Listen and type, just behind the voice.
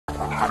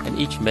and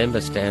each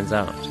member stands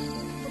out.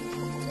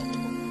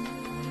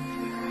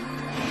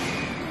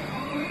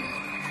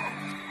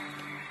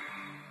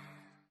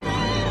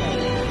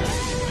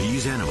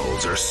 These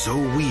animals are so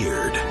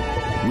weird,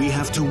 we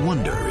have to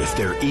wonder if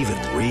they're even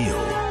real.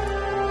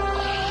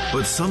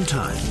 But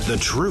sometimes the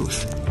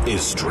truth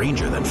is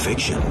stranger than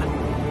fiction.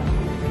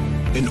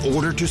 In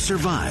order to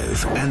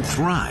survive and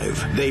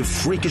thrive, they've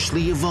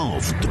freakishly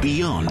evolved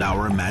beyond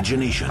our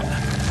imagination.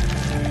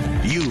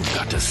 You've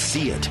got to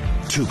see it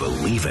to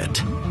believe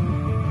it.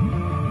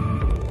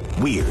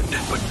 Weird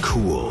but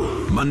cool.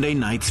 Monday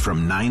nights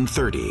from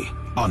 9:30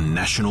 on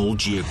National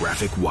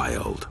Geographic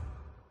Wild.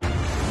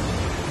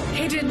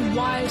 Hidden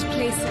wild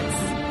places.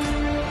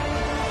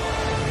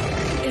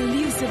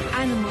 Elusive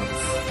animals.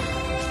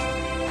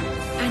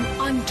 And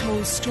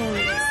untold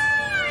stories.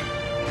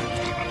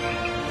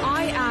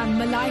 I am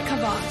Malaika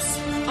Vas,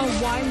 a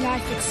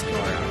wildlife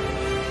explorer.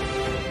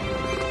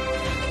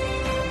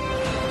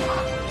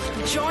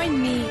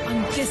 Join me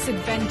on this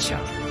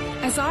adventure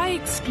as I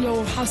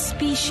explore how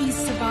species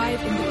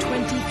survive in the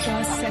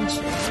 21st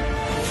century.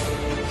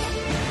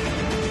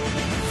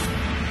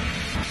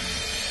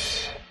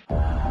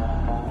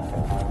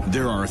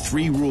 There are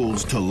 3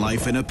 rules to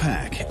life in a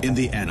pack in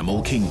the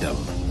animal kingdom.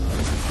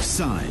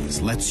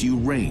 Size lets you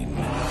reign.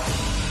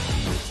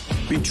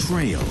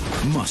 Betrayal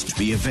must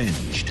be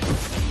avenged.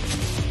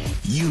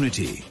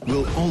 Unity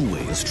will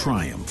always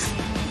triumph.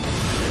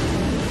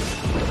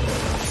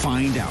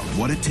 Find out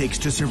what it takes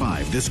to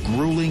survive this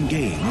grueling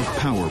game of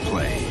power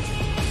play.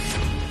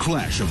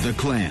 Clash of the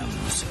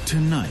Clans,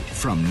 tonight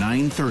from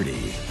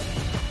 9:30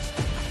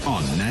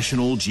 on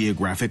National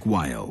Geographic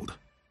Wild.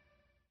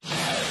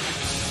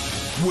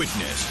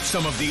 Witness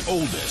some of the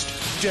oldest,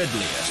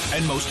 deadliest,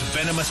 and most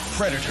venomous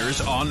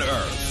predators on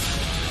Earth.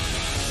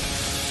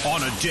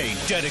 On a day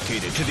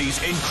dedicated to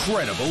these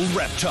incredible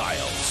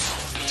reptiles.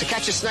 To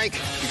catch a snake,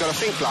 you've got to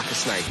think like a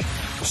snake.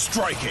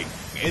 Striking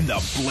in the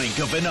blink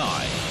of an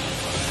eye.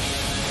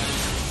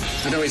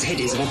 I know his head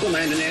is. If I put my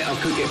hand in there, I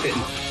could get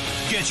bitten.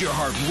 Get your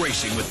heart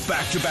racing with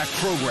back-to-back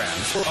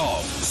programs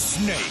of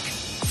Snake.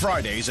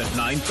 Fridays at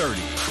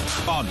 9:30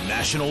 on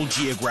National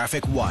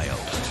Geographic Wild.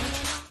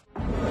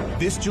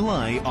 This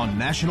July on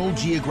National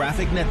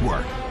Geographic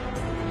Network.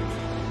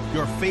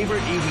 Your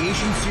favorite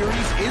aviation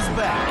series is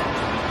back.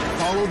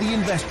 Follow the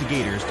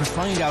investigators to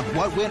find out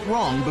what went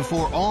wrong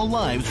before all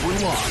lives were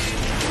lost.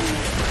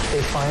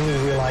 They finally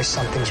realize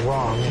something's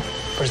wrong,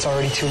 but it's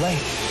already too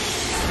late.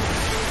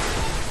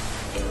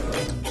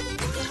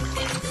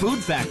 Food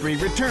Factory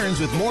returns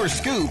with more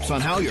scoops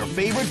on how your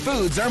favorite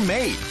foods are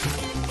made.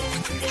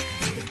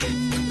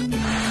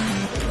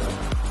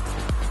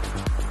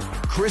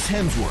 Chris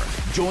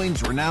Hemsworth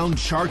joins renowned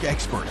shark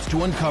experts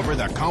to uncover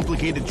the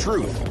complicated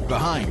truth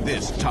behind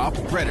this top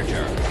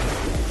predator.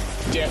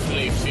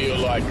 Definitely feel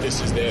like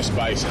this is their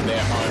space and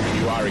their home and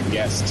you are a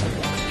guest.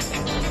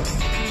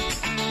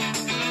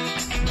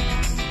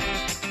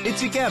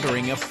 It's a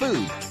gathering of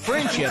food,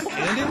 friendship,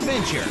 and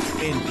adventure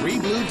in 3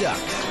 Blue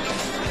Ducks.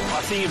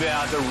 I think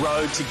about the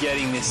road to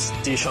getting this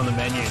dish on the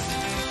menu.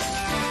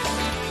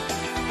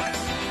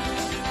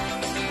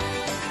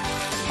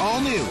 All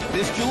new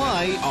this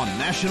July on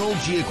National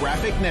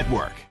Geographic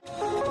Network.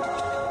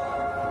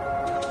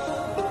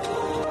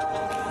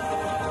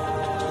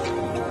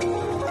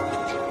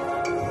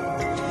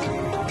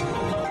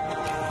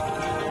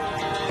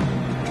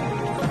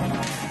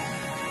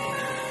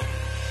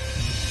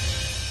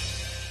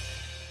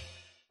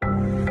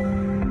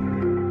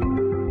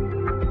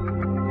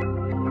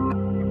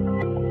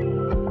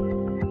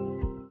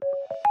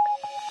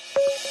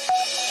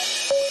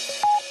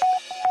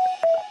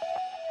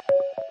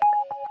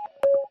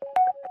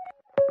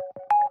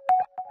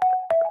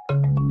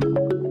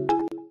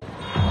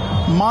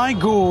 My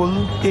goal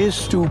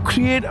is to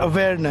create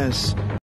awareness